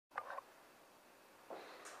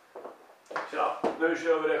Ja, nu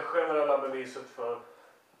kör vi det generella beviset för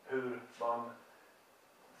hur man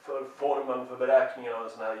för formeln för beräkningen av en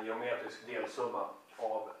sån här geometrisk delsumma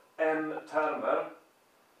av n termer.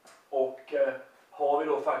 Och har vi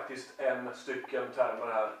då faktiskt en stycken termer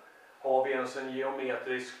här, har vi ens en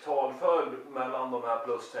geometrisk talföljd mellan de här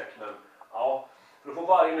plustecknen, ja, för att få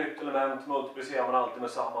varje nytt element multiplicerar man alltid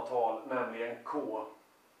med samma tal, nämligen k.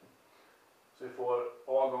 Så vi får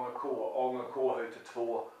a gånger k höjt till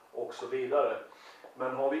 2 och så vidare.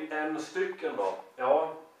 Men har vi en stycken då?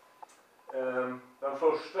 Ja, den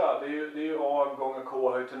första det är ju a gånger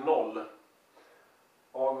k höjt till 0.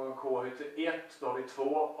 A gånger k höjt till 1, då har vi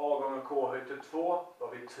 2. A gånger k höjt till 2, då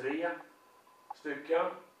har vi 3 stycken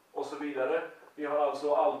och så vidare. Vi har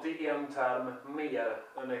alltså alltid en term mer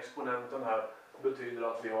än exponenten här. Det betyder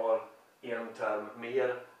att vi har en term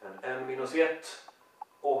mer än n minus 1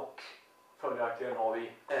 och följaktligen har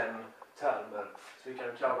vi n termer. Så vi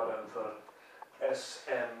kan kalla den för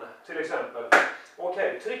Sn till exempel.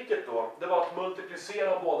 Okej, tricket då, det var att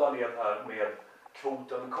multiplicera båda led här med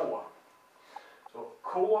kvoten k. Så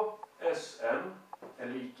k Sn är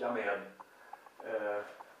lika med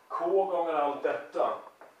k gånger allt detta.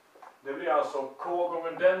 Det blir alltså k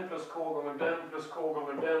gånger den plus k gånger den plus k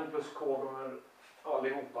gånger den plus k gånger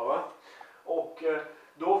allihopa, va? Och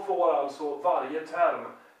då får alltså varje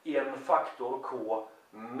term en faktor k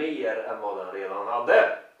mer än vad den redan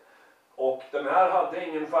hade. Och den här hade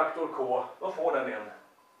ingen faktor k, då får den en.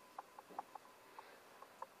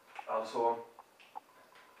 Alltså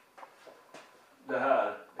det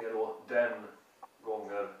här är då den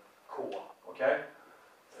gånger k, okej?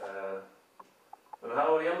 Den här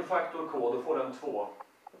har en faktor k, då får den 2.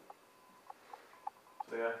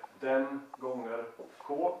 Så det är den gånger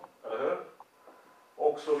k, eller hur?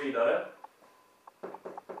 Och så vidare.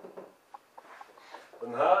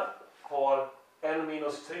 Den här har n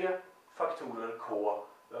minus 3 faktorer k.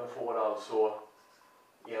 Den får alltså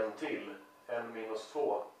en till, n minus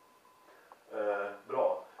 2.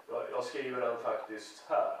 Bra. Jag skriver den faktiskt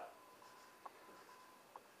här.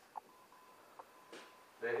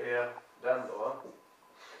 Det är den då.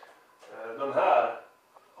 Den här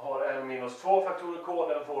har n minus 2 faktorer k.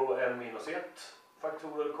 Den får då n minus 1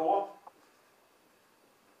 faktorer k.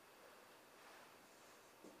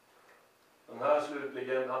 Den här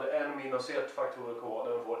slutligen hade n minus 1 faktorer k.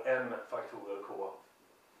 Den får n faktorer k.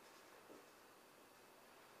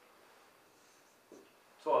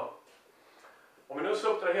 Så. Om vi nu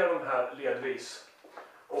subtraherar de här ledvis.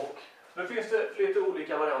 Och nu finns det lite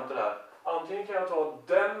olika varianter här. Antingen kan jag ta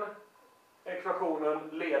den ekvationen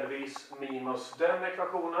ledvis minus den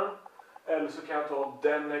ekvationen. Eller så kan jag ta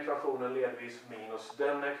den ekvationen ledvis minus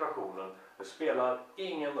den ekvationen. Det spelar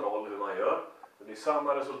ingen roll hur man gör. Det blir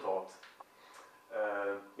samma resultat.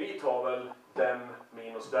 Vi tar väl den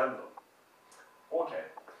minus den då. Okej.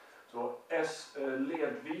 Så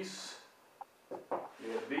ledvis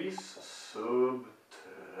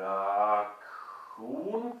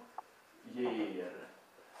subtraktion ger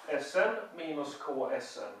Sn minus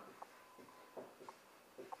Ksn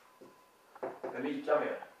är lika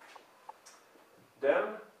med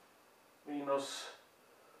den minus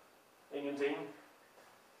ingenting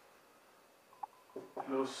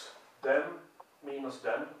plus den minus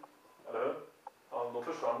den, eller hur? Ja, då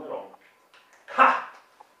försvann ju de. Ha!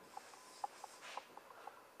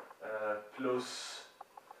 Plus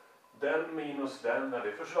den minus den,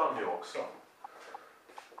 det försvann ju också.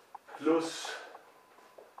 Plus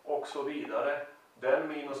och så vidare. Den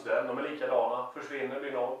minus den, de är likadana, försvinner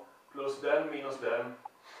blir noll. Plus den minus den.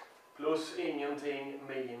 Plus ingenting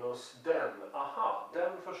minus den. Aha,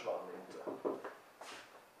 den försvann inte.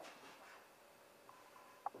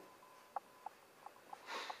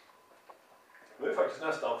 Nu är vi faktiskt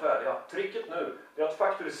nästan färdiga. Tricket nu är att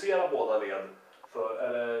faktorisera båda led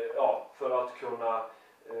för att kunna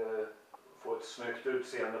få ett snyggt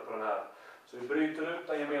utseende på den här. Så vi bryter ut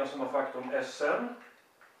den gemensamma faktorn Sn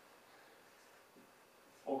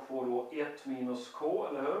och får då 1 minus k,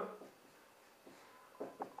 eller hur?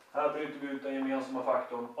 Här bryter vi ut den gemensamma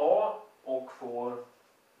faktorn A och får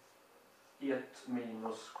 1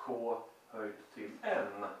 minus k höjt till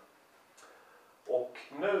n. Och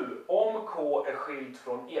nu, om k är skilt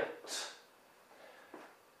från 1,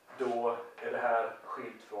 då är det här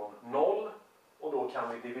skilt från 0 och då kan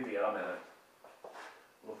vi dividera med det.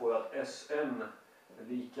 Då får jag att Sn är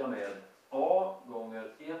lika med A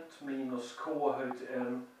gånger 1 minus k höjt till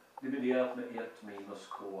n dividerat med 1 minus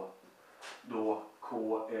k, då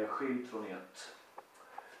k är skilt från 1.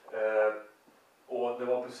 Och det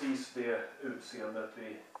var precis det utseendet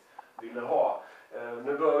vi ville ha.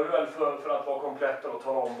 Nu bör vi väl för att vara kompletta och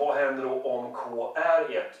tala om vad händer då om K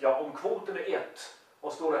är 1. Ja, om kvoten är 1,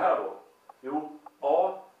 vad står det här då? Jo,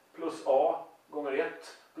 A plus A gånger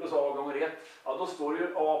 1 plus A gånger 1. Ja, då står det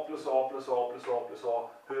ju A plus A plus A plus A plus A.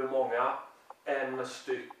 Hur många? N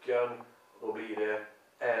stycken. Då blir det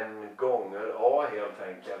N gånger A helt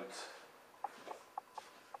enkelt.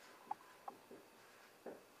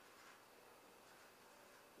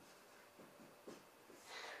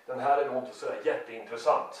 Den här är nog inte så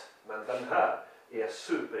jätteintressant, men den här är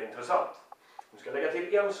superintressant. Nu ska jag lägga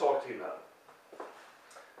till en sak till här.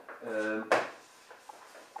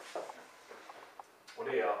 Och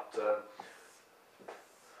det är att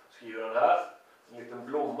skriva den här. En liten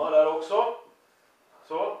blomma där också.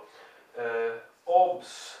 Så.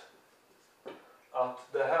 Obs att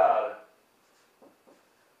det här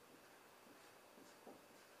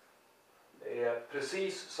är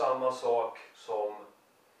precis samma sak som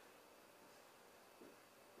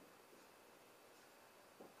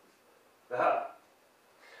det här.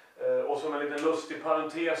 Och som en liten lustig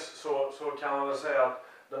parentes så kan man väl säga att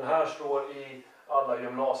den här står i alla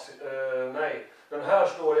den här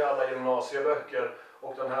står i alla gymnasieböcker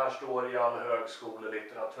och den här står i all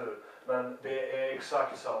högskolelitteratur. Men det är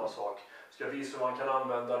exakt samma sak. Ska visa hur man kan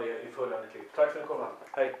använda det i följande klipp. Tack för att ni kom.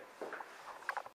 Hej!